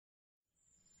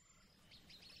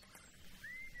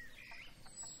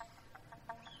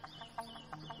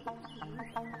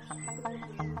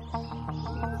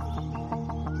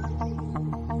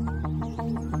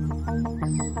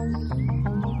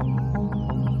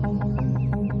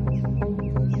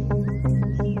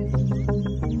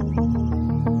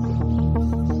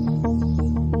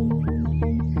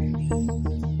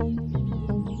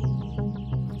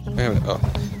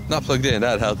not plugged in.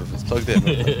 That'd help if it's plugged in.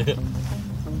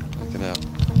 Fucking hell.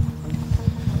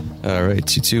 All right,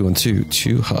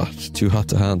 2212. Too hot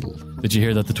to handle. Did you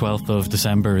hear that the 12th of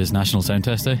December is National Sound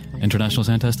Test Day? International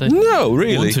Sound Test Day? No,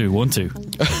 really? 1 2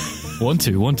 1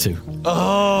 2 1 2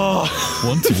 Oh,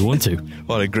 1 2 1 2.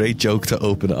 what a great joke to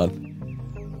open on.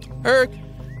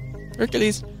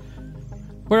 Hercules.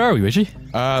 Where are we, Richie?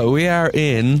 We are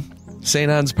in St.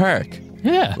 Anne's Park,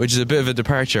 Yeah. which is a bit of a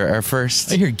departure. Our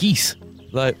first, I hear geese.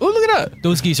 like, oh, look at that.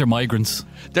 Those geese are migrants.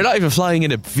 They're not even flying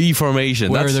in a V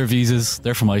formation. Where are their visas?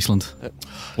 They're from Iceland.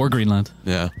 Or Greenland.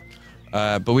 Yeah.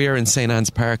 But we are in St. Anne's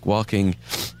Park walking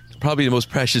probably the most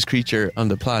precious creature on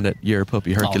the planet, your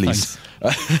puppy Hercules.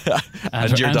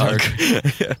 And your and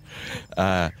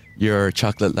dog. Your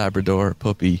chocolate Labrador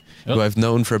puppy, Oh. who I've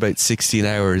known for about 16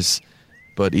 hours.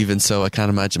 But even so, I can't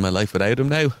imagine my life without him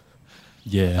now.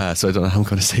 Yeah. So I don't know how I'm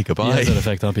going to say He goodbye. has that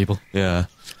effect on people. Yeah.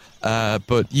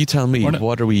 But you tell me, We're not-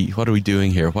 what are we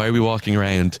doing here? Why are we walking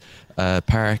around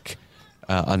park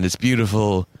on this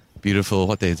beautiful,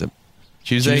 what day is it?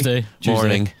 Tuesday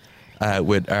morning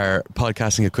with our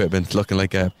podcasting equipment looking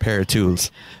like a pair of tools.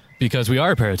 Because we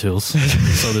are a pair of tools.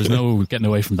 So there's no getting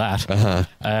away from that.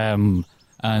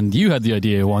 And you had the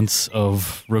idea once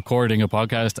of recording a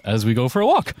podcast as we go for a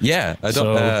walk. Yeah, I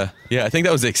don't. So- I think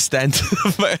that was the extent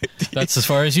of my idea. That's as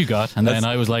far as you got. And then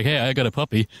I was like, hey, I got a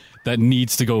puppy that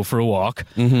needs to go for a walk.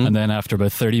 And then after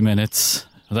about 30 minutes,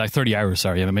 like 30 hours,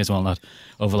 sorry, I may as well not,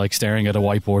 of like staring at a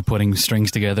whiteboard, putting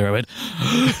strings together, I went,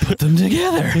 put them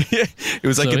together. It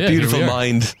was like So, a yeah, beautiful here we are.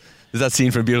 mind. There's that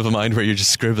scene from Beautiful Mind where you're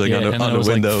just scribbling on and then I a was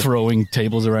window. like throwing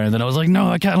tables around, and I was like, no,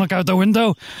 I can't look out the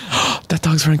window. That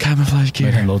dog's wearing camouflage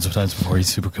Met him gear. loads of times before. He's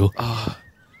super cool. I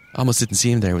almost didn't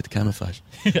see him there with the camouflage.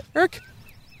 Herc,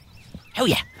 Oh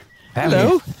yeah.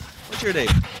 hello. What's your name?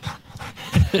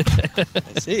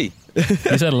 I see. He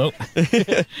said hello.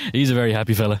 He's a very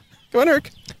happy fella. Go on, Herc.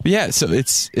 But yeah, so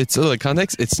it's a little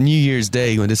context. It's New Year's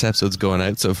Day when this episode's going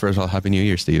out. So first of all, Happy New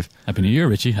Year, Steve. Happy New Year,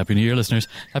 Richie. Happy New Year, listeners.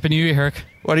 Happy New Year, Herc.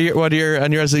 What are your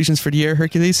annual resolutions for the year,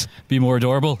 Hercules? Be more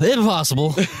adorable.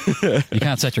 Impossible. You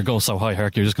can't set your goals so high,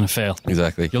 Herc. You're just going to fail.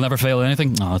 Exactly. You'll never fail at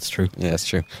anything. No, that's true. Yeah, that's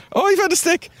true. Oh, you found a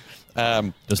stick.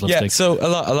 Just love Yeah, sticks. so a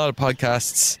lot of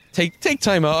podcasts take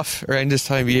time off around this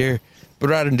time of year, but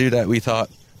rather than do that, we thought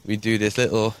we'd do this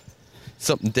little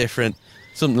something different,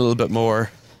 something a little bit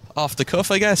more off the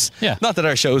cuff, I guess. Yeah. Not that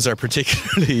our shows are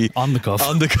particularly On the cuff.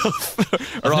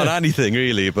 or on anything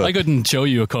really, but I couldn't show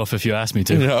you a cuff if you asked me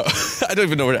to. you know, I don't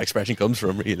even know where that expression comes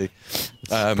from really.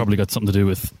 Probably got something to do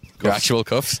with Your cuffs. actual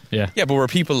cuffs. Yeah. Yeah, but were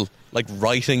people like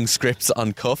writing scripts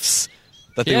on cuffs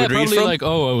that they Yeah, would read probably from? like,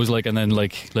 I was like, and then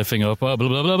like lifting up, blah, blah,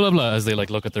 blah, blah, blah, as they like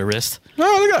look at their wrist.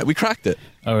 Oh, look at that, we cracked it.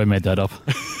 Oh, I made that up.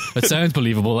 It sounds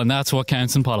believable, and that's what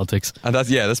counts in politics. And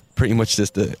that's pretty much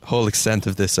just the whole extent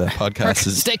of this Herc, podcast.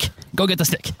 Is stick. Go get the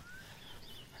stick.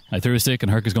 I threw a stick, and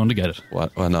Herc is going to get it.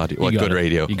 what not what got good it.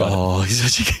 radio. You got Oh,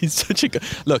 he's such a good.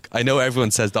 Look, I know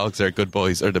everyone says dogs are good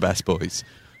boys or the best boys,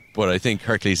 but I think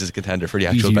Hercules is a contender for the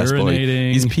actual He's best boy.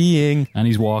 urinating. He's peeing. And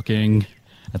he's walking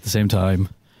at the same time.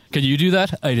 Can you do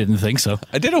that? I didn't think so.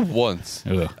 I did it once.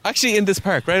 Ugh. Actually, in this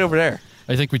park, right over there.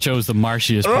 I think we chose the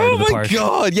marshiest part Oh of the my park.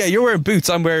 god! Yeah, you're wearing boots.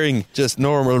 I'm wearing just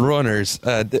normal runners.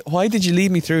 Why did you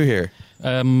lead me through here?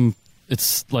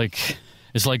 It's like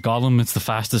Gollum. It's the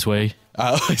fastest way.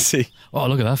 Oh, I see. Oh,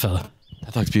 look at that fella.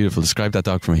 That dog's beautiful. Describe that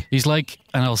dog for me. He's like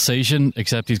an Alsatian,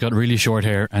 except he's got really short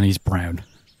hair and he's brown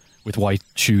with white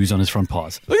shoes on his front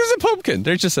paws. Look, there's a pumpkin.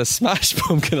 There's just a smashed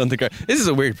pumpkin on the ground. This is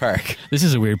a weird park. This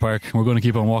is a weird park. We're going to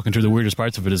keep on walking through the weirdest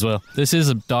parts of it as well. This is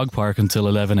a dog park until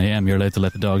 11 a.m. You're allowed to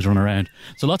let the dogs run around.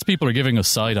 So lots of people are giving us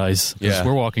side eyes because Yeah.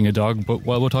 we're walking a dog, but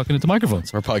while we're talking into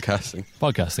microphones. We're podcasting.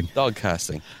 Podcasting. Dog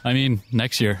casting. I mean,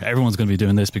 next year, everyone's going to be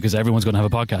doing this because everyone's going to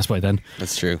have a podcast by then.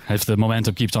 That's true. If the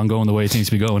momentum keeps on going the way it seems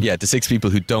to be going. Yeah, the 6 people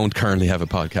who don't currently have a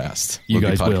podcast. You will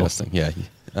guys be will. podcasting.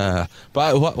 Yeah.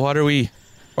 But what are we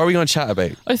going to chat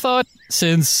about? I thought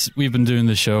since we've been doing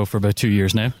this show for about 2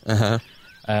 years now,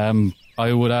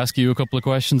 I would ask you a couple of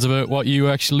questions about what you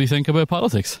actually think about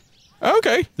politics.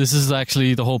 Okay. This is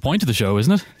actually the whole point of the show,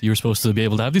 isn't it? You're supposed to be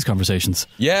able to have these conversations.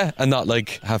 Yeah, and not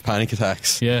like have panic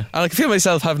attacks. Yeah. And I can feel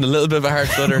myself having a little bit of a heart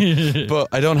flutter, but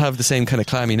I don't have the same kind of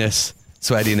clamminess,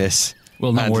 sweatiness.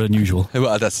 Well, not and- more than usual.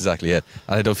 Well, that's exactly it.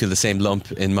 And I don't feel the same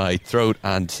lump in my throat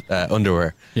and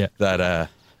underwear Yeah. that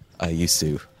I used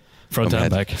to. Front on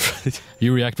and my back. head.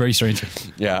 You react very strangely.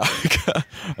 Yeah,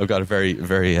 I've got a very,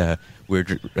 very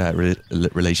weird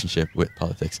relationship with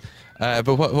politics. But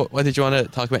what did you want to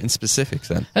talk about in specifics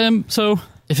then? So,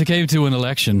 if it came to an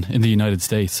election in the United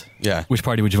States, Yeah. which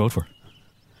party would you vote for?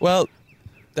 Well,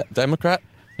 Democrat.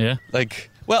 Yeah? Like,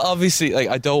 well, obviously, like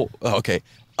I don't. Okay,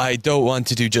 I don't want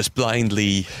to do just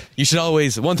blindly. You should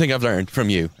always, one thing I've learned from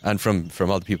you and from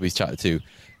all the people we've chatted to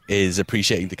is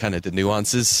appreciating the kind of the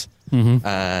nuances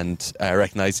and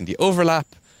recognizing the overlap,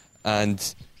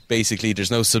 and basically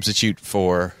there's no substitute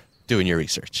for doing your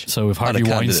research. So if Harvey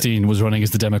Weinstein was running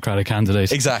as the Democratic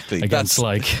candidate against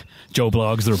like Joe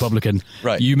Bloggs, the Republican,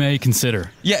 right, you may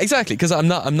consider. Yeah, exactly, because I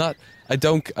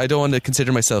don't want to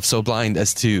consider myself so blind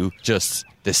as to just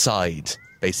decide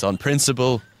based on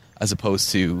principle as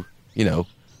opposed to, you know,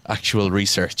 actual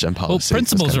research and policy. Well,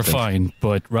 principles are fine,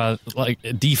 but rather like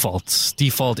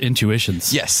default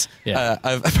intuitions. Yes. Yeah.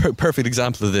 I've a perfect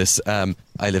example of this.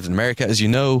 I lived in America, as you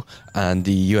know, and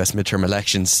the US midterm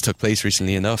elections took place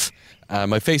recently enough.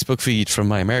 My Facebook feed from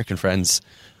my American friends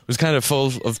was kind of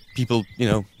full of people, you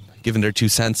know, giving their 2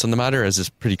 cents on the matter, as is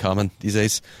pretty common these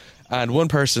days. And one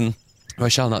person, who I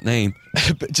shall not name,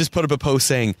 just put up a post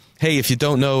saying, hey, if you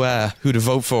don't know who to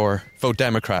vote for, vote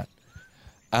Democrat.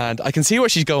 And I can see where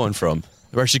she's coming from.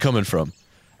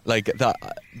 Like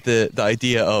the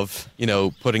idea of, you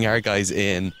know, putting our guys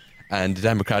in and the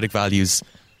democratic values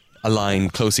align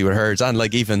closely with hers, and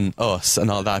like even us and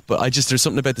all that. But there's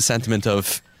something about the sentiment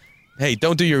of, hey,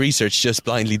 don't do your research, just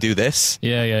blindly do this.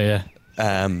 Yeah.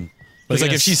 It's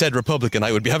like if she said Republican,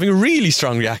 I would be having a really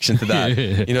strong reaction to that.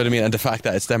 You know what I mean? And the fact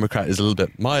that it's Democrat is a little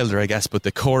bit milder, I guess, but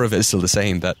the core of it is still the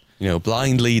same, that, you know,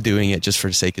 blindly doing it just for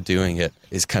the sake of doing it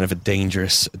is kind of a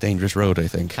dangerous road, I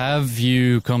think. Have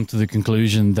you come to the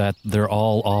conclusion that they're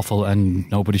all awful and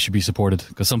nobody should be supported?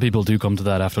 Because some people do come to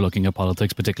that after looking at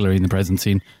politics, particularly in the present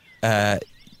scene.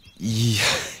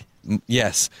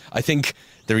 Yes. I think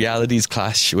the realities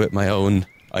clash with my own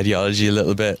ideology a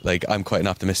little bit. Like, I'm quite an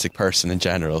optimistic person in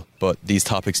general, but these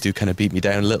topics do kind of beat me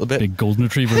down a little bit. Big golden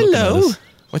retriever. Hello.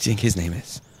 What do you think his name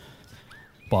is?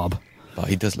 Bob. Oh,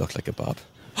 he does look like a Bob.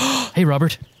 Hey,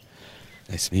 Robert.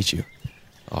 Nice to meet you.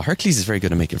 Oh, Hercules is very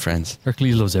good at making friends.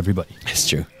 Hercules loves everybody. It's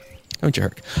true. Don't you,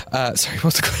 Herc? Sorry,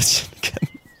 what's the question again?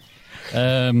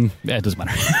 Yeah, it doesn't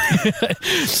matter.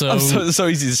 I'm so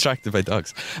easily distracted by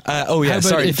dogs.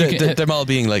 Sorry. Them all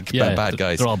being like bad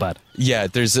guys. They're all bad. Yeah,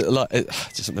 there's a lot.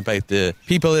 Just something about the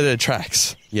people it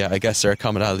attracts. Yeah, I guess there are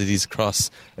commonalities across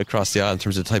the aisle in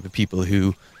terms of the type of people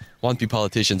who want to be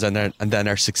politicians and then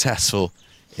are successful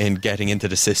in getting into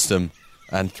the system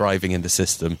and thriving in the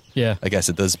system. Yeah, I guess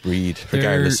it does breed,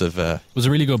 regardless of. There was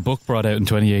a really good book brought out in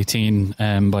 2018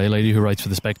 by a lady who writes for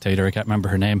The Spectator. I can't remember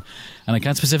her name, and I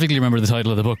can't specifically remember the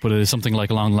title of the book, but it is something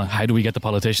like along how do we get the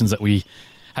politicians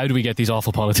how do we get these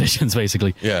awful politicians,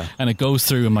 basically? Yeah. And it goes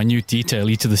through in minute detail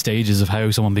each of the stages of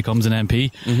how someone becomes an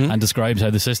MP and describes how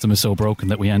the system is so broken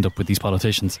that we end up with these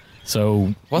politicians.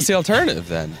 So, what's the alternative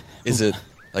then? Is it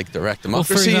like direct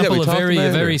democracy? Well, for example, that we a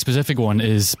very specific one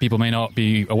is, people may not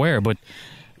be aware, but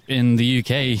in the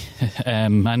UK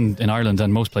and in Ireland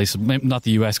and most places, not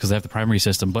the US because they have the primary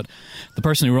system, but the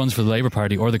person who runs for the Labour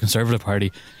Party or the Conservative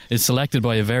Party is selected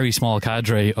by a very small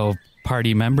cadre of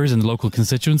party members in the local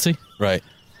constituency. Right.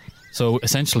 So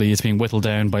essentially it's being whittled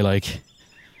down by like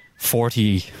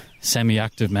 40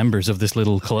 semi-active members of this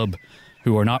little club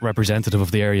who are not representative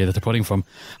of the area that they're putting from.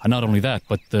 And not only that,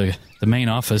 but the main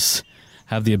office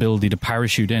have the ability to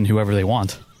parachute in whoever they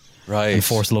want. Right. And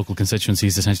force local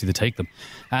constituencies essentially to take them.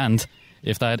 And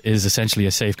if that is essentially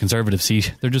a safe Conservative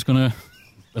seat, they're just going to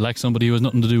elect somebody who has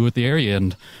nothing to do with the area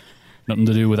and nothing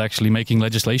to do with actually making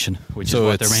legislation, which is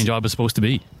what their main job is supposed to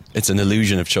be. It's an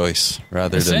illusion of choice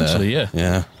rather than essentially,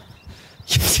 yeah.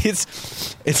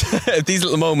 It's these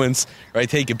little moments where I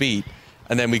take a beat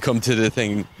and then we come to the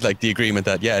thing, like the agreement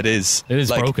that it is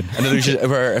like broken. An illusion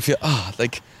where I feel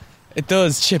like it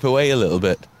does chip away a little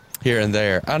bit here and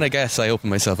there, and I guess I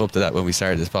opened myself up to that when we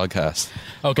started this podcast.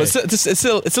 Okay, but it's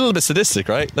a little bit sadistic,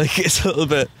 right? Like it's a little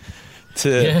bit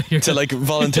to like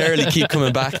voluntarily keep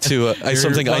coming back to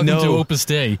something I know. To Opus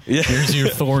Dei. Yeah. Here's your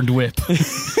thorned whip.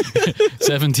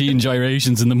 17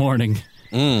 gyrations in the morning.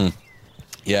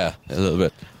 Yeah, a little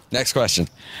bit. Next question.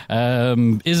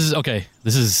 This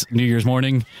is New Year's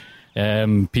morning.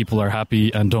 People are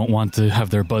happy and don't want to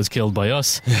have their buzz killed by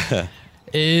us.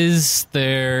 Is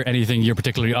there anything you're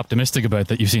particularly optimistic about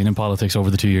that you've seen in politics over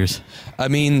the 2 years? I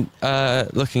mean,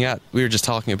 we were just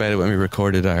talking about it when we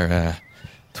recorded our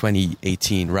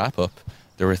 2018 wrap-up.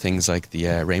 There were things like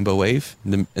the rainbow wave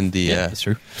in the that's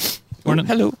true. Morning.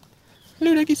 Hello,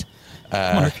 Nuggies.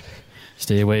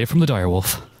 Stay away from the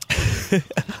direwolf.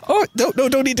 Oh, no,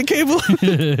 don't eat the cable. Don't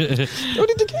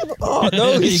eat the cable. Oh,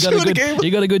 no, he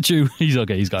got a good chew. He's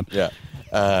okay, he's gone.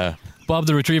 Yeah. Bob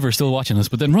the Retriever is still watching us,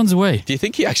 but then runs away. Do you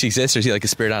think he actually exists, or is he like a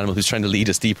spirit animal who's trying to lead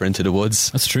us deeper into the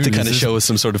woods? That's true. To kind of show us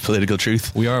some sort of political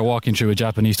truth. We are walking through a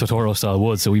Japanese Totoro-style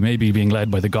woods, so we may be being led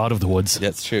by the god of the woods.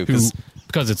 That's true. Who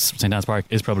because it's St. Anne's Park,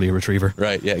 is probably a retriever.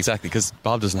 Right, yeah, exactly, because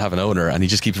Bob doesn't have an owner and he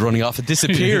just keeps running off and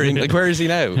disappearing. Like, where is he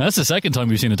now? That's the second time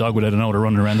we've seen a dog without an owner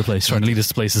running around the place trying to lead us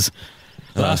to places.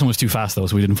 The last one was too fast though,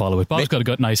 so we didn't follow it. Bob's got a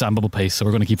good, nice ambable pace, so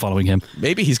we're going to keep following him.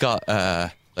 Maybe he's got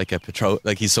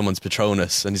like he's someone's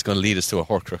Patronus and he's going to lead us to a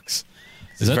Horcrux.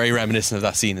 It's very reminiscent of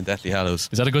that scene in Deathly Hallows.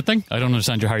 Is that a good thing? I don't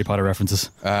understand your Harry Potter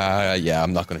references. Yeah,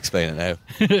 I'm not going to explain it now.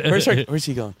 Where's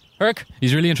he going? Herc,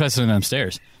 he's really interested in them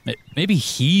stairs. Maybe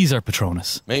he's our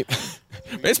Patronus. Maybe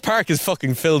this park is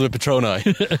fucking filled with Patroni.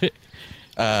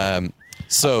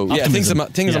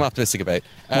 Things I'm optimistic about.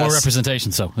 More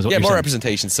representation, so is what you're more saying.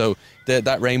 Representation. So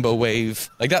that rainbow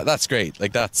wave, like that's great.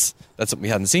 Like that's something we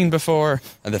hadn't seen before,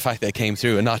 and the fact that it came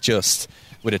through and not just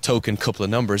with a token couple of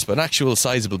numbers, but an actual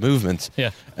sizable movement. Yeah,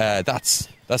 that's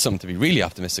something to be really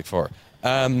optimistic for.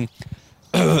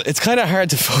 It's kind of hard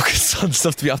to focus on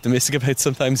stuff to be optimistic about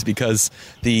sometimes because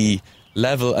the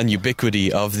level and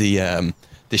ubiquity of the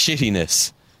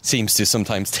shittiness seems to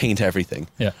sometimes taint everything.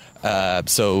 Yeah.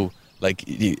 So, like,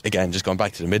 again, just going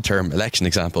back to the midterm election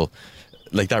example,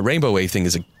 like that rainbow wave thing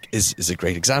is a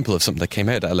great example of something that came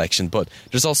out of that election. But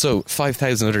there's also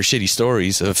 5,000 other shitty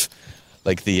stories of,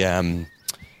 like, the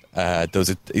those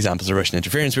examples of Russian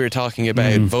interference we were talking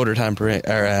about, voter tampering,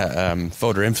 or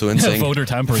voter influencing. Voter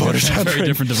tampering. Very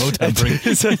different to vote tampering.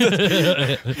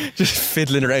 Just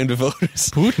fiddling around with voters.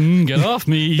 Putin, get off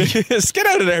me. Just get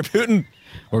out of there, Putin.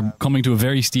 We're coming to a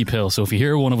very steep hill, so if you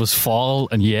hear one of us fall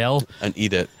and yell... And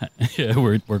eat it. Yeah,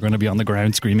 we're going to be on the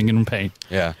ground screaming in pain.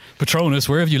 Yeah. Patronus,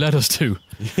 where have you led us to?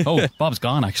 Oh, Bob's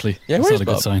gone, actually. Yeah, that's where's not a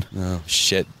Bob? good sign. Oh,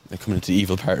 shit. They're coming into the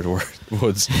evil part of the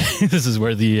woods. This is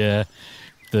where the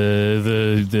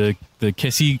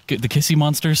kissy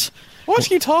monsters... What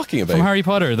are you talking about? From Harry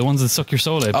Potter, the ones that suck your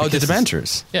soul out. Oh, the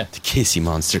Dementors. Yeah. The kissy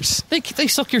monsters. They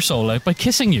suck your soul out by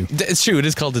kissing you. It's true, it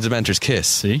is called the Dementor's Kiss.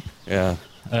 See? Yeah.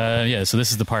 So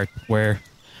this is the part where...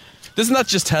 Doesn't that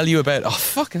just tell you about... Oh,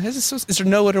 fucking... Is there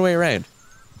no other way around?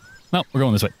 No, we're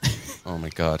going this way. Oh, my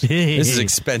God. This is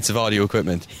expensive audio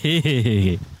equipment.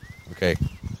 Okay.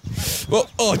 Well,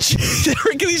 oh, jeez.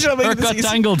 Hercules Herc got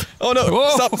tangled. Oh, no. Whoa,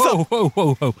 Stop.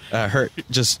 Whoa.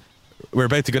 We're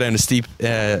about to go down a steep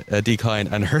decline,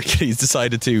 and Hercules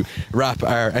decided to wrap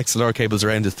our XLR cables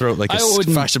around his throat like a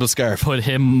fashionable scarf. Put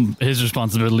his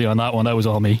responsibility on that one. That was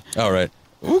all me. All right.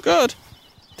 Oh, God.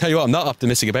 Tell you what I'm not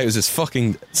optimistic about is this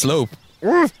fucking slope.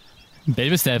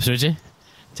 Baby steps, Richie.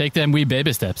 Take them wee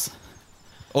baby steps.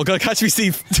 Oh, God, catch me,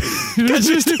 Steve. Catch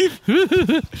me, Steve.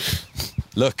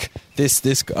 Look, this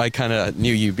I kind of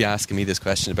knew you'd be asking me this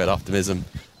question about optimism.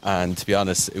 And to be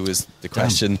honest, it was the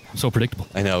question... Damn, so predictable.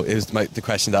 I know. It was the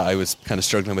question that I was kind of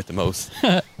struggling with the most.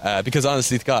 Because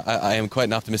honestly, God, I am quite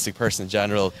an optimistic person in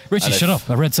general. Richie, shut up.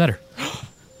 A red setter. Oh,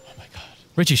 my God.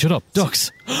 Richie, shut up.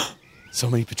 Ducks. So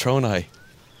many Patroni.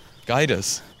 Guide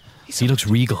us. He looks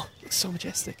regal. He looks so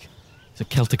majestic. He's a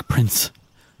Celtic prince.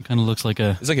 He kind of looks like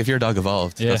a... It's like if your dog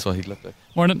evolved. Yeah. That's what he'd look like.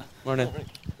 Morning.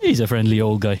 He's a friendly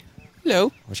old guy.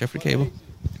 Hello. Watch out for the cable.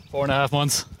 4.5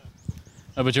 months.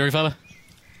 How about your fella?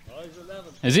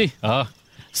 Is he?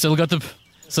 Still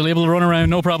able to run around,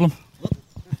 no problem.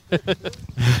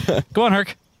 Go on,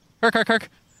 Herc. Herc.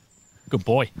 Good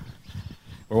boy.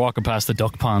 We're walking past the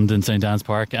duck pond in St. Anne's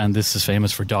Park, and this is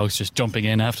famous for dogs just jumping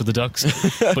in after the ducks,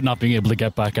 but not being able to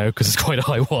get back out because it's quite a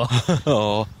high wall.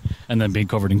 Oh. And then being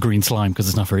covered in green slime because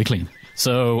it's not very clean.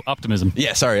 So, optimism.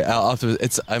 Yeah, sorry.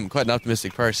 I'm quite an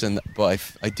optimistic person, but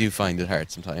I do find it hard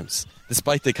sometimes.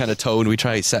 Despite the kind of tone we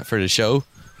try to set for the show,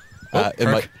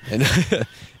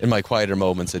 in my quieter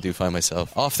moments, I do find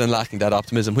myself often lacking that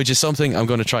optimism, which is something I'm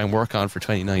going to try and work on for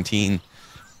 2019.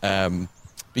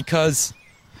 Because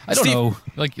I don't know.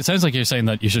 Like, it sounds like you're saying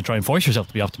that you should try and force yourself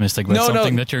to be optimistic about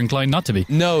something that you're inclined not to be.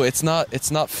 No, it's not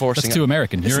forcing. That's too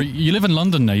American. You live in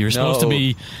London now. You're supposed to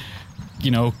be,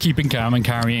 keeping calm and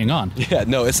carrying on. Yeah,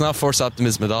 no, it's not forced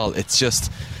optimism at all. It's just...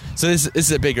 So this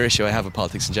is a bigger issue I have with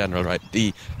politics in general, right?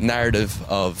 The narrative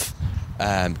of...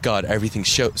 God, everything's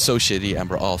so shitty and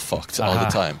we're all fucked all the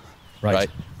time, right?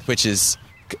 Which is,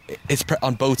 it's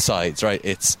on both sides, right?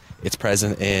 It's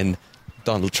present in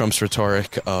Donald Trump's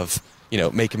rhetoric of,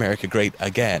 make America great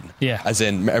again. Yeah. As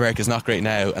in, America's not great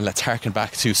now, and let's harken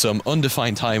back to some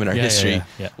undefined time in our history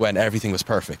when everything was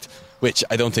perfect, which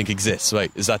I don't think exists,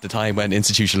 right? Is that the time when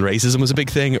institutional racism was a big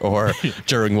thing, or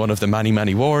during one of the many,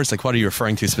 many wars? Like, what are you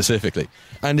referring to specifically?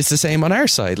 And it's the same on our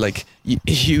side. Like,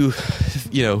 you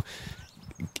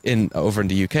over in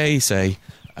the UK say,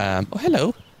 oh,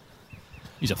 hello.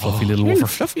 He's a fluffy little woofer.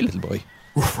 Fluffy little boy.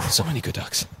 So many good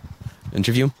ducks.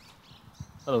 Interview him.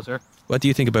 Hello, sir. What do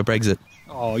you think about Brexit?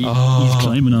 He's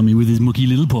climbing on me with his mucky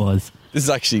little paws. This is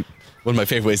actually one of my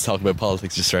favourite ways to talk about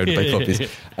politics, just surrounded by puppies.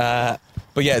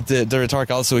 But yeah, the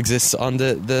rhetoric also exists on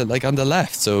the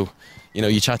left. So,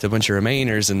 you chat to a bunch of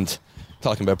Remainers and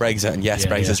talking about Brexit, and yes,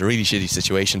 Brexit's a really shitty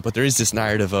situation, but there is this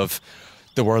narrative of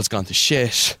the world's gone to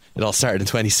shit. It all started in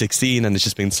 2016 and it's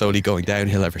just been slowly going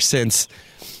downhill ever since.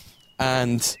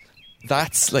 And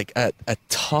that's like a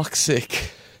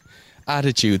toxic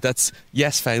attitude that's,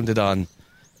 yes, founded on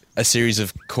a series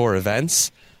of core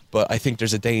events, but I think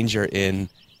there's a danger in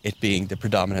it being the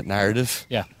predominant narrative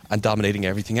and dominating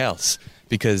everything else,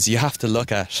 because you have to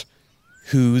look at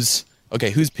who's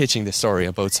pitching the story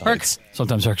on both sides.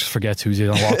 Sometimes Herc forgets who's on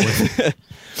walk with.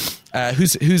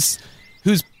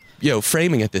 Who's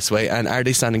framing it this way, and are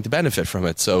they standing to benefit from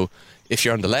it? So if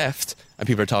you're on the left and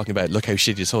people are talking about, look how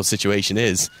shitty this whole situation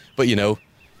is, but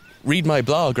read my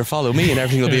blog or follow me and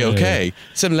everything will be okay.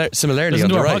 Similarity Listen on to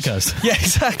the our right. podcast. Yeah,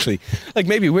 exactly. Like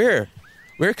maybe we're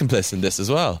complicit in this as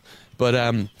well.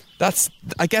 But that's,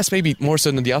 I guess, maybe more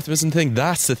so than the optimism thing.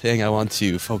 That's the thing I want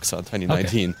to focus on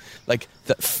 2019. Okay. Like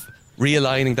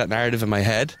realigning that narrative in my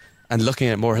head and looking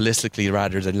at it more holistically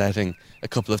rather than letting a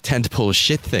couple of tentpole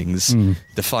shit things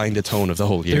define the tone of the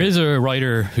whole year. There is a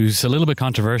writer who's a little bit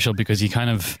controversial because he kind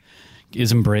of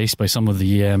is embraced by some of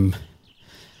the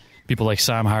people like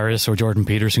Sam Harris or Jordan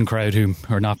Peterson crowd who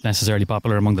are not necessarily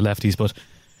popular among the lefties, but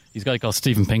he's a guy called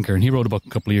Steven Pinker, and he wrote a book a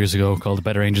couple of years ago called The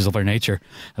Better Angels of Our Nature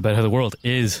about how the world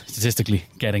is statistically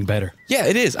getting better. Yeah,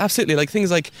 it is, absolutely. Like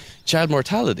things like child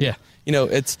mortality. Yeah.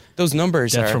 It's those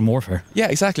numbers Death from warfare. Yeah,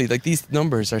 exactly. Like these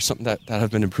numbers are something that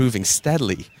have been improving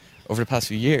steadily over the past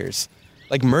few years.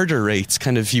 Like murder rates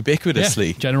kind of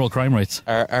ubiquitously. Yeah, general crime rates.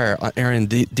 Are in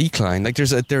decline. Like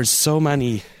there's so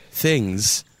many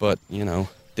things, but,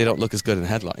 they don't look as good in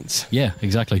headlines. Yeah,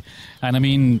 exactly. And I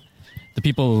mean,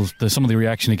 some of the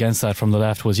reaction against that from the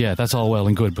left was, yeah, that's all well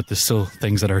and good, but there's still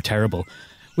things that are terrible.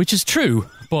 Which is true,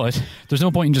 but there's no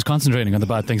point in just concentrating on the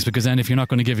bad things, because then if you're not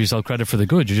going to give yourself credit for the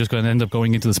good, you're just going to end up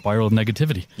going into the spiral of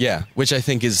negativity. Yeah, which I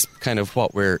think is kind of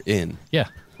what we're in. Yeah.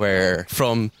 Where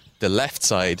from the left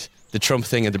side, the Trump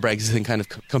thing and the Brexit thing kind of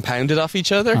compounded off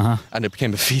each other, and it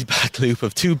became a feedback loop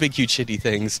of two big, huge shitty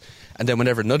things. And then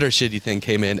whenever another shitty thing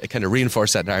came in, it kind of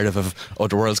reinforced that narrative of, oh,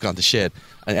 the world's gone to shit.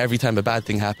 And every time a bad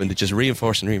thing happened, it just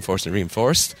reinforced and reinforced and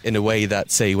reinforced in a way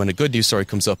that, say, when a good news story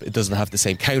comes up, it doesn't have the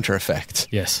same counter effect.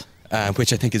 Yes.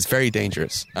 Which I think is very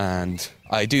dangerous. And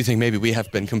I do think maybe we have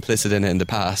been complicit in it in the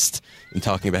past in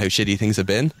talking about how shitty things have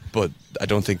been, but I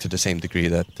don't think to the same degree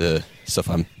that the stuff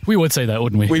We would say that,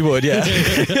 wouldn't we? We would, yeah.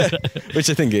 Which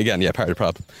I think, again, part of the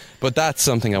problem. But that's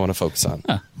something I want to focus on,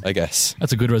 I guess.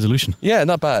 That's a good resolution. Yeah,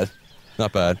 not bad.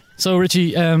 Not bad. So,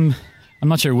 Richie, I'm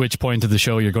not sure which point of the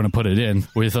show you're going to put it in,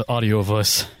 with audio of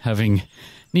us having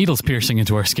needles piercing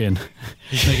into our skin,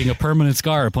 making a permanent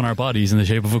scar upon our bodies in the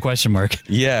shape of a question mark.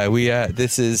 Yeah,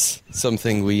 this is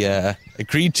something we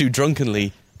agreed to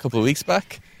drunkenly a couple of weeks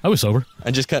back. I was sober.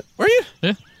 And just were you?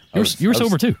 Yeah. You were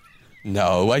sober too.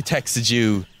 No, I texted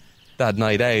you that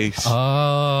night out.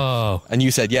 Oh. And you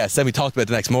said yes. Then we talked about it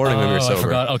the next morning when we were sober. I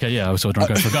forgot. Okay, yeah, I was so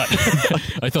drunk I forgot.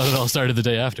 I thought it all started the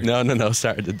day after. No,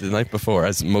 started the night before,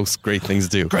 as most great things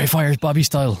do. Grey Fires, Bobby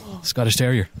style, Scottish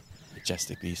Terrier.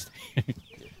 Majestic beast.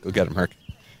 Go get him, Herc.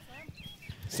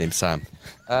 His name's Sam.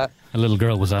 A little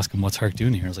girl was asking, what's Herc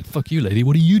doing here? I was like, fuck you, lady,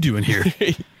 what are you doing here?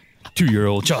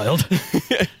 2-year-old child.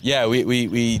 Yeah,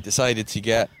 we decided to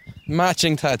get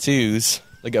matching tattoos,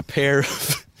 like a pair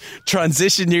of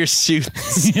transition year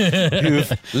students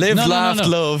who've lived, laughed,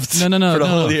 loved for the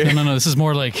whole year. No, this is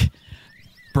more like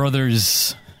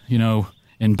brothers,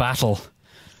 in battle.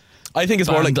 I think it's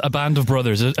more like a band of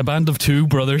brothers, a band of two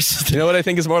brothers. You know what I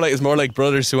think it's more like? It's more like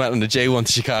brothers who went on the J1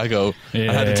 to Chicago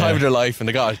and had the time of their life, and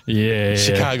they got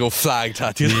Chicago flag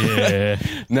tattooed. Yeah.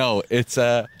 No, it's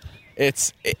to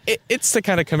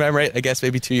kind of commemorate, I guess,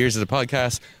 maybe 2 years of the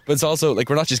podcast, but it's also like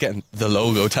we're not just getting the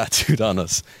logo tattooed on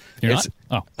us. You're not?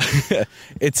 Oh.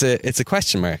 It's a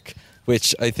question mark,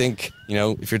 which I think,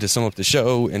 if you're to sum up the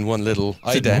show in one little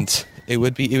ident, it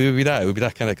would be that. It would be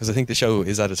that kind of, because I think the show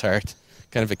is at its heart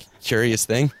kind of a curious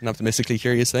thing, an optimistically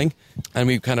curious thing. And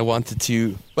we kind of wanted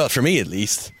to, well, for me at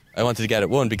least, I wanted to get it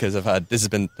one because this has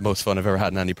been the most fun I've ever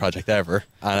had in any project ever.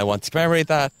 And I want to commemorate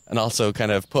that and also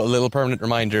kind of put a little permanent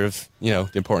reminder of, the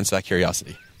importance of that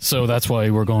curiosity. So that's why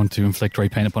we're going to inflict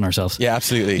right pain upon ourselves. Yeah,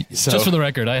 absolutely. So, just for the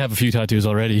record, I have a few tattoos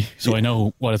already, so I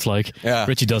know what it's like. Yeah.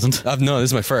 Richie doesn't. No, this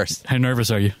is my first. How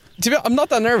nervous are you? I'm not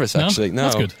that nervous, No? actually. No,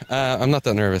 That's good. I'm not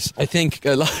that nervous. I think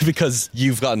a lot because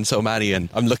you've gotten so many, and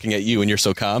I'm looking at you, and you're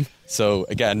so calm. So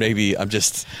again, maybe I'm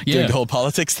just doing the whole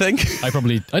politics thing. I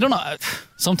don't know.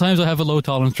 Sometimes I have a low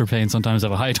tolerance for pain. Sometimes I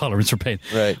have a high tolerance for pain.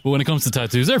 Right. But when it comes to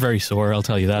tattoos, they're very sore. I'll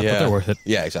tell you that. But they're worth it.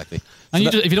 Yeah, exactly. And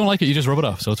if you don't like it, you just rub it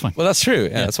off. So it's fine. Well, that's true.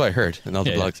 Yeah, that's what I heard in all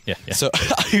the blogs. Yeah. So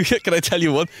can I tell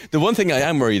you the one thing I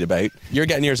am worried about? You're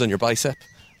getting yours on your bicep.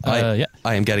 I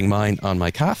am getting mine on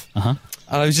my calf. Uh-huh.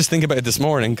 And I was just thinking about it this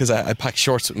morning because I packed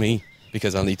shorts with me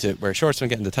because I'll need to wear shorts when I'm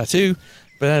getting the tattoo.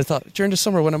 But then I thought, during the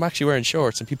summer when I'm actually wearing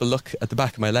shorts and people look at the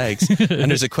back of my legs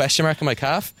and there's a question mark on my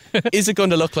calf, is it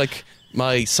going to look like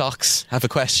my socks have a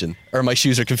question or my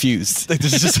shoes are confused? Like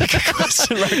there's just like a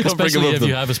question mark Especially if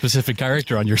you have a specific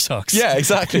character on your socks. Yeah,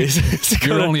 exactly.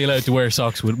 You're only allowed to wear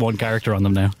socks with one character on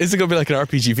them now. Is it going to be like an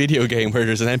RPG video game where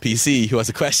there's an NPC who has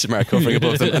a question mark hovering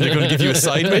above them and they're going to give you a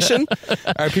side mission?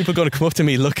 Are people going to come up to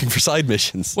me looking for side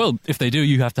missions? Well, if they do,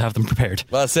 you have to have them prepared.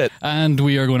 Well, that's it. And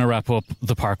we are going to wrap up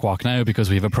the park walk now because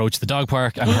we've approached the dog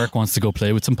park and Herc wants to go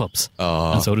play with some pups.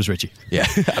 Oh. And so does Richie. Yeah,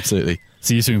 absolutely.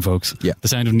 See you soon, folks. Yeah. The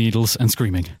sound of needles and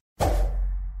screaming.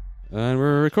 And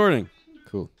we're recording.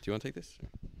 Cool. Do you want to take this?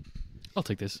 I'll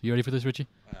take this. You ready for this, Richie?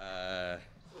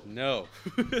 No.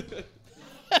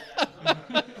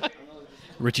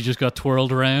 Richie just got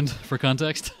twirled around for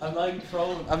context. I'm like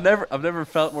thrown. I've never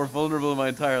felt more vulnerable in my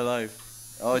entire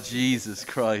life. Oh Jesus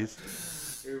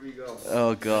Christ! Here we go.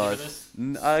 Oh God.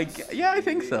 I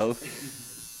think so.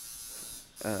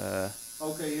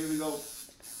 Okay, here we go.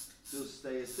 Just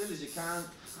stay as still as you can.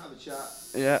 Have a chat.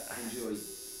 Yeah. Enjoy.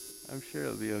 I'm sure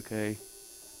it'll be okay.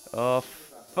 Oh,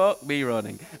 fuck me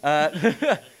running.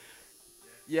 Yeah,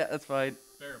 that's fine.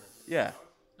 Bearable. Yeah.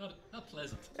 Not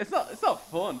pleasant. It's not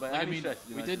fun by any stretch of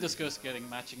the we did imagination. discuss getting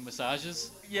matching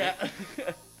massages. Yeah.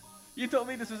 You told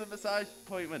me this was a massage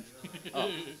appointment.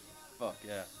 Oh, fuck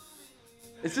yeah.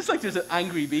 It's just like there's an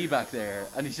angry bee back there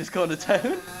and he's just going to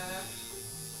town.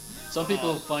 Some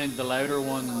people find the louder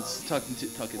ones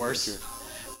Talking worse,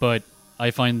 but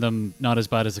I find them not as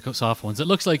bad as the soft ones. It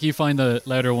looks like you find the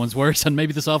louder ones worse, and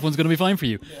maybe the soft one's going to be fine for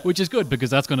you, which is good because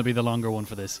that's going to be the longer one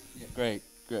for this. Great.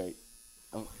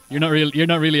 You're not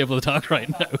really able to talk right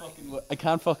now. I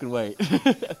can't fucking wait. Whose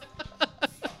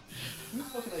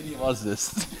fucking idea was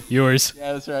this? Yours.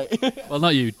 Yeah, that's right. Well,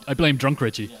 not you. I blame Drunk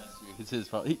Richie, It's his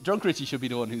fault. Drunk Richie should be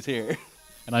the one who's here.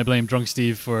 and I blame Drunk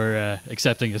Steve for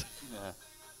accepting it. Yeah.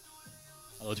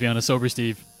 Although, to be honest, Sober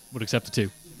Steve would accept it too.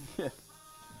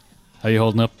 How you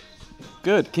holding up?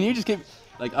 Good. Can you just give...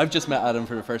 Like, I've just met Adam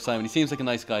for the first time, and he seems like a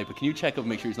nice guy, but can you check up and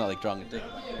make sure he's not, like, drawing a dick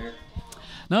back there?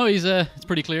 No, he's it's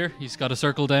pretty clear. He's got a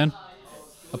circle down.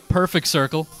 A perfect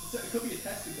circle. It could be a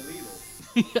testicle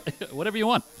either. Whatever you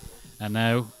want. And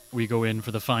now we go in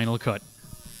for the final cut.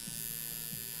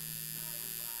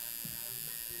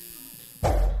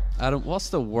 Adam, what's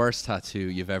the worst tattoo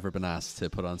you've ever been asked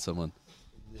to put on someone?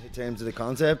 In terms of the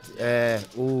concept,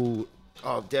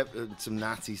 some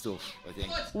Nazi stuff, I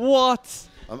think. What?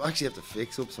 I'm actually have to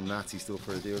fix up some Nazi stuff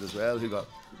for a dude as well who got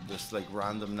just like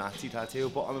random Nazi tattoo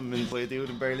put on him by a dude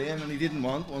in Berlin, and he didn't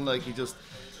want one. Like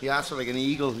he asked for like an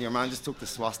eagle. Your man just took the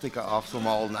swastika off some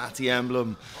old Nazi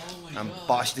emblem and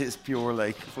boshed this pure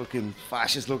like fucking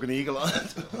fascist looking eagle on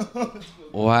it.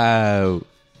 Wow.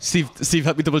 Steve,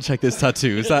 help me double check this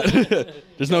tattoo. Is that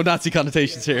there's no Nazi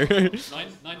connotations here?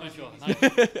 Nine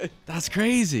That's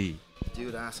crazy.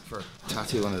 Dude asked for a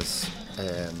tattoo on his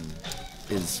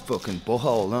fucking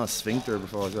butthole, not a sphincter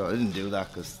before I go. I didn't do that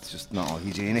because it's just not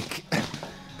hygienic.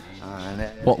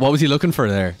 And, What was he looking for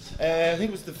there? I think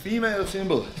it was the female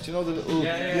symbol. Do you know the little...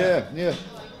 Yeah.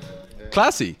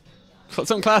 Classy.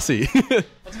 Something classy.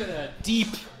 That's got a deep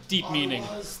meaning.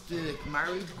 Was the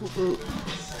married couple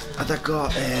that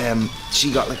got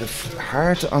she got like a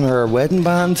heart on her wedding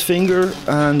band finger,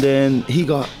 and then he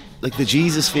got like the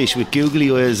Jesus fish with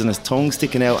googly eyes and his tongue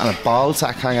sticking out and a ball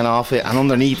sack hanging off it, and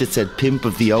underneath it said "Pimp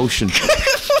of the Ocean."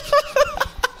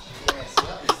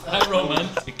 How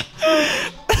romantic.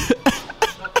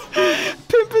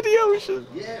 Pimp of the ocean.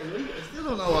 Yeah, really. I still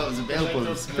don't know what it was about, but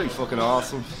it's pretty fucking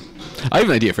awesome. I have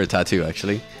an idea for a tattoo,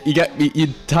 actually. You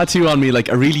tattoo on me like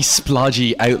a really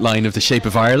splodgy outline of the shape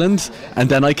of Ireland, and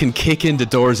then I can kick in the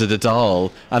doors of the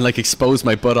doll and like expose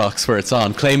my buttocks where it's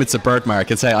on, claim it's a birthmark,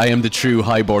 and say I am the true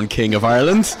highborn king of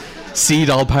Ireland.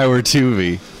 Cede all power to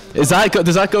me. Does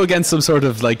that go against some sort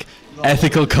of like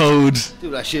ethical code? Do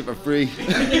that shit for free.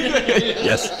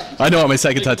 Yes, I know what my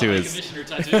second tattoo is.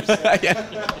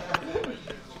 Yeah.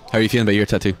 How are you feeling about your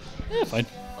tattoo? Yeah, fine.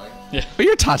 But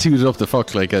you're tattooed up the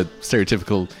fuck like a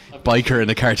stereotypical biker in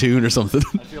a cartoon or something.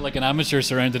 I feel like an amateur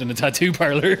surrounded in a tattoo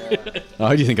parlor.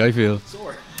 How do you think I feel?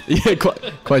 Sore. Yeah,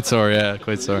 quite sore. Yeah,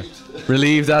 quite sore.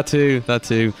 Relieved, that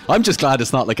too. I'm just glad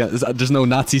it's not like there's no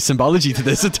Nazi symbology to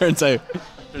this. It turns out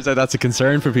that's a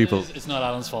concern for people. It's not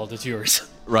Alan's fault. It's yours.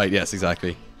 Right. Yes.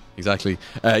 Exactly.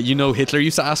 Hitler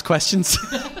used to ask questions.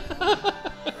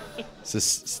 So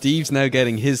Steve's now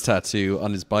getting his tattoo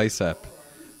on his bicep.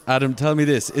 Adam, tell me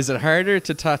this: is it harder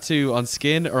to tattoo on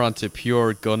skin or onto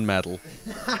pure gunmetal?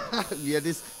 Yeah,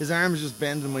 his arm's just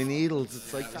bending my needles.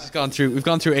 It's like we've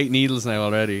gone through 8 needles now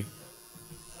already.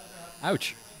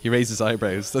 Ouch. He raised his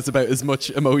eyebrows. That's about as much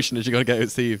emotion as you're going to get out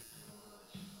of Steve.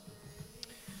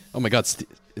 Oh my God,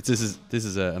 this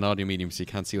is an audio medium, so you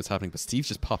can't see what's happening, but Steve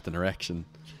just popped an erection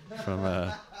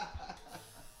from...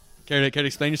 Care to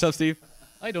explain yourself, Steve?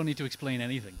 I don't need to explain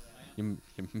anything. You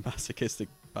masochistic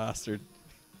bastard.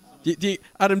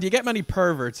 Adam, do you get many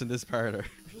perverts in this parlour?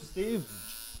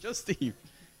 Just Steve.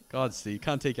 God, Steve,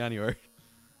 can't take you anywhere.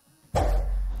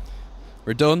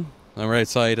 We're done. And we're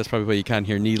outside. That's probably why you can't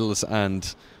hear needles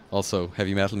and also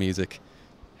heavy metal music.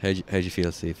 How'd you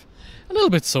feel, Steve? A little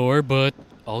bit sore, but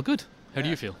all good. How do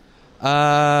you feel?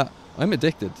 I'm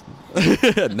addicted.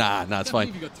 Nah, it's fine.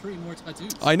 I believe you got 3 more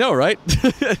tattoos. I know, right?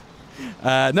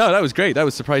 No, that was great. That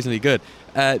was surprisingly good.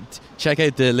 Check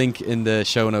out the link in the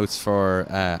show notes for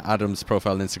Adam's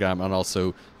profile on Instagram and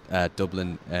also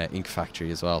Dublin Ink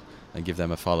Factory as well, and give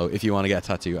them a follow if you want to get a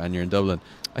tattoo and you're in Dublin.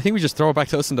 I think we just throw it back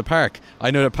to us in the park. I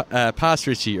know that past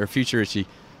Richie or future Richie,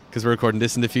 because we're recording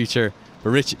this in the future,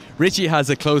 but Richie has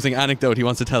a closing anecdote he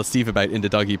wants to tell Steve about in the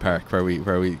doggy park where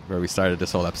we started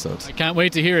this whole episode. I can't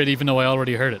wait to hear it, even though I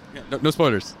already heard it. Yeah, no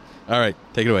spoilers. All right,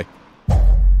 take it away.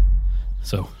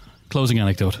 So, closing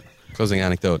anecdote.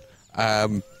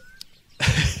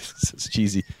 It's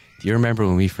cheesy. Do you remember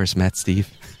when we first met, Steve?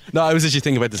 No, I was actually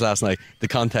thinking about this last night. The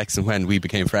context and when we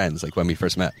became friends, like when we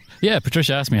first met. Yeah,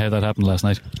 Patricia asked me how that happened last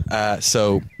night.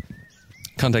 So,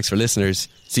 context for listeners: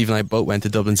 Steve and I both went to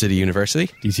Dublin City University.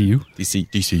 DCU.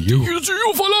 DCU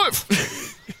for life.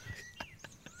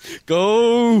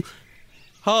 Go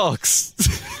Hawks.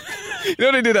 You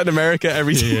know they do that in America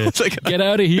every yeah. It's like, get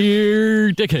out of here,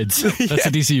 dickheads. That's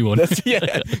the DCU one.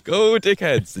 Go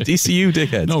dickheads. The DCU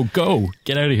dickheads. No, go.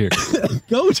 Get out of here.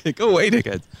 Go away,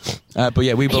 dickheads. But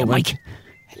yeah, we both Mike.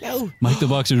 Hello. Mike the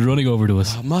Boxer is running over to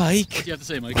us. Oh, Mike. What do you have to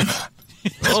say, Mike?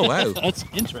 Oh, wow. That's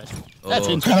interesting. That's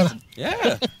interesting.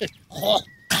 Yeah.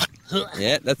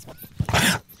 Yeah, that's...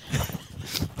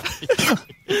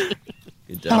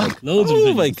 Good dog. Loads of opinions.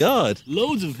 Oh, my God.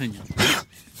 Loads of opinions.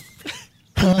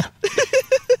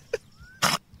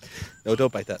 No,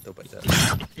 don't bite that.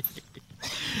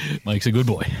 Mike's a good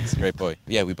boy. He's a great boy.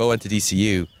 Yeah, we both went to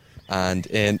DCU, and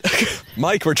in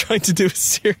Mike, we're trying to do a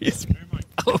serious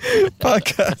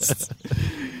podcast.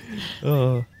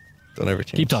 Oh, don't ever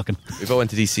change. Keep talking. We both went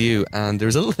to DCU, and there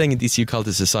was a little thing in DCU called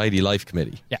the Society Life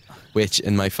Committee. Yeah. Which,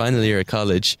 in my final year at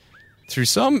college, through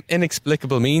some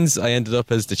inexplicable means, I ended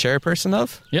up as the chairperson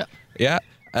of. Yeah. Yeah.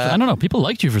 I don't know. People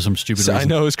liked you for some stupid reason. I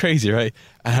know, it was crazy, right?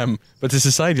 But the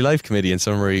Society Life Committee, in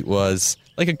summary, was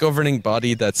like a governing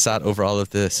body that sat over all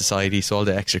of the society, so all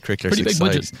the extracurricular Pretty big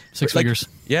budget. 6 figures.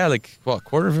 Yeah, like, what,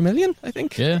 $250,000, I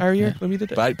think? Yeah. Our year when we did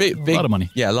it. Big, a lot of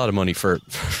money. Yeah, a lot of money for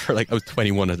like, I was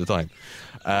 21 at the time.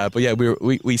 But yeah,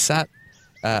 we sat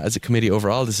as a committee over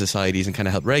all the societies and kind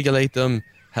of helped regulate them,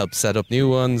 helped set up new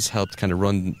ones, helped kind of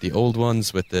run the old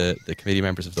ones with the committee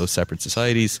members of those separate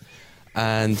societies.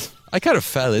 And I kind of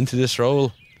fell into this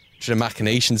role through the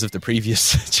machinations of the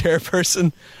previous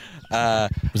chairperson.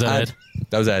 Was that Ed?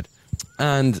 That was Ed.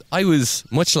 And I was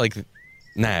much like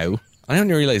now, I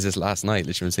didn't realise this last night,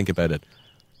 literally, when I was thinking about it.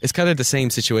 It's kind of the same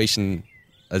situation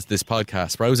as this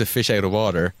podcast, where I was a fish out of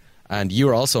water, and you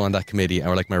were also on that committee and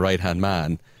were like my right-hand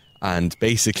man, and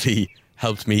basically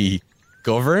helped me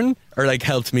govern, or like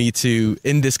helped me to,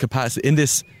 in this capacity, in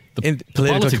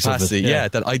political capacity,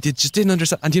 that I just didn't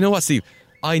understand. And you know what, Steve?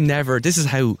 This is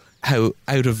how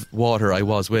out of water I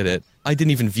was with it. I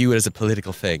didn't even view it as a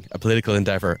political thing, a political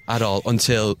endeavour at all,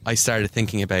 until I started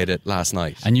thinking about it last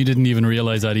night. And you didn't even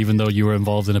realise that, even though you were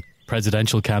involved in a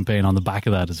presidential campaign on the back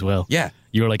of that as well. Yeah.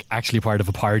 You were like actually part of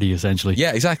a party, essentially.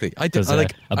 Yeah, exactly. I did.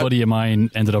 A buddy of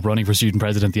mine ended up running for student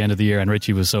president at the end of the year, and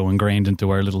Richie was so ingrained into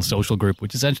our little social group,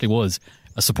 which essentially was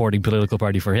a supporting political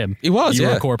party for him. He was, You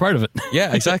were a core part of it.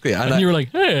 Yeah, exactly. And you were like,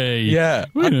 hey, yeah,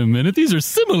 wait a minute, these are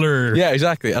similar. Yeah,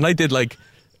 exactly. And I did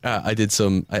I did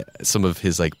some of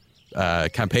his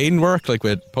campaign work, like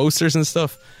with posters and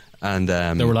stuff. And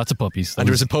there were lots of puppies. And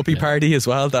there was a puppy party as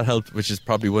well that helped, which is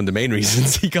probably one of the main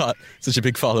reasons he got such a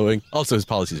big following. Also, his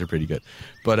policies are pretty good.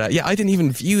 But I didn't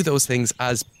even view those things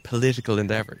as political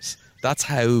endeavours. That's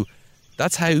how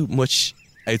much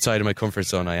outside of my comfort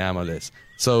zone I am on this.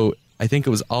 So I think it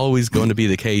was always going to be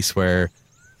the case where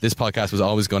this podcast was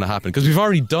always going to happen because we've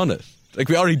already done it. Like,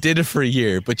 we already did it for a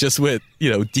year, but just with,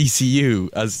 DCU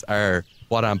as our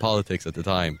What Am Politics at the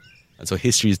time. And so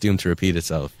history is doomed to repeat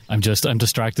itself. I'm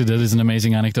distracted. It is an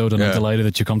amazing anecdote, and I'm delighted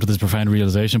that you come to this profound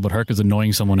realization. But Herc is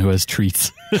annoying someone who has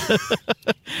treats.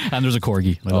 And there's a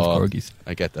corgi. I love corgis.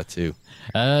 I get that too.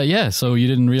 So you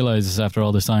didn't realise after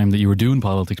all this time that you were doing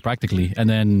politics practically, and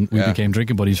then we became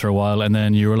drinking buddies for a while, and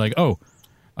then you were like, oh,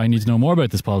 I need to know more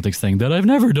about this politics thing that I've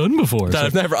never done before.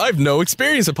 I've no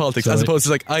experience with politics, as opposed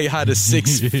to, like, I had a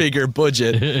 6-figure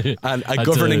budget and a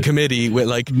governing committee with,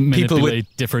 like, people with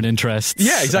different interests.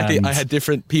 Yeah, exactly. I had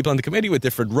different people on the committee with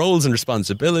different roles and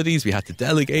responsibilities. We had to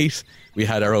delegate. We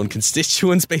had our own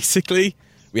constituents, basically.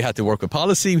 We had to work with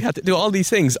policy. We had to do all these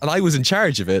things, and I was in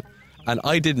charge of it. And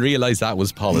I didn't realise that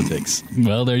was politics.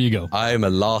 Well, there you go. I'm a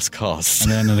lost cause.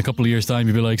 And then in a couple of years' time,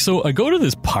 you'll be like, so I go to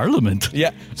this parliament. Yeah.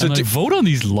 So and I vote on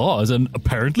these laws, and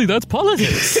apparently that's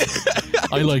politics.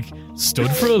 I,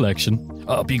 stood for election.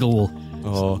 Oh, Beagle Wool.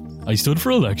 Oh. I stood for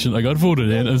election. I got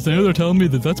voted in. And now they're telling me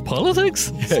that that's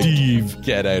politics? Steve.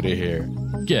 Get out of here.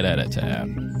 Get out of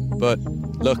town. But,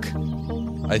 look,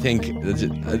 I think, I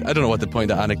don't know what the point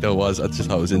of that anecdote was. I just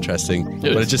thought it was interesting.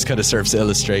 But it just kind of serves to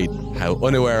illustrate how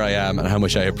unaware I am and how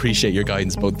much I appreciate your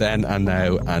guidance both then and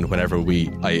now, and whenever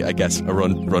I guess,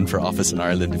 run for office in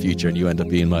Ireland in the future and you end up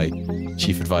being my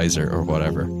chief advisor or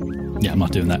whatever. Yeah, I'm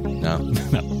not doing that.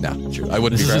 No, true. I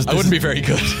wouldn't be very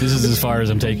good. This is as far as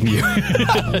I'm taking you.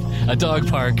 A dog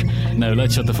park. Now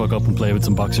let's shut the fuck up and play with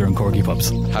some boxer and corgi pups.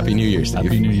 Happy New Year, Steve.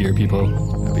 Happy New Year, people.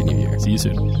 Happy New Year. See you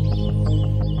soon.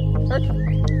 Herc.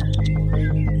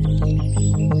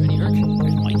 Ready, Herc?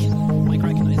 There's Mike. Mike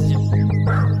recognizes you.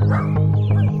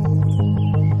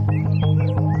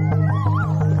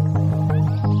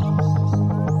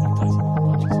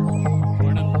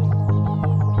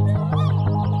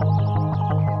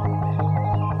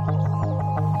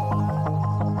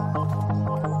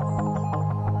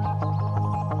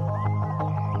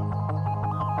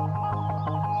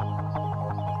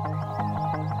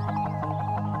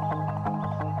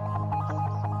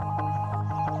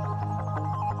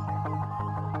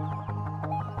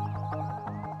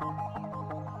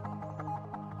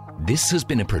 This has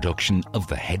been a production of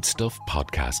the Head Stuff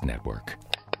Podcast Network.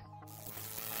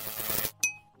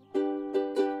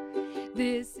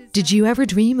 Did you ever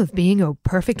dream of being a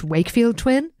perfect Wakefield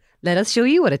twin? Let us show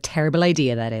you what a terrible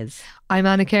idea that is. I'm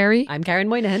Anna Carey. I'm Karen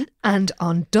Moynihan. And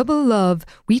on Double Love,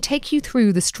 we take you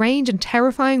through the strange and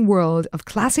terrifying world of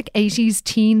classic 80s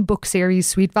teen book series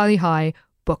Sweet Valley High,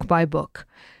 book by book.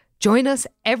 Join us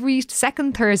every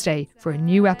second Thursday for a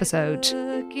new episode.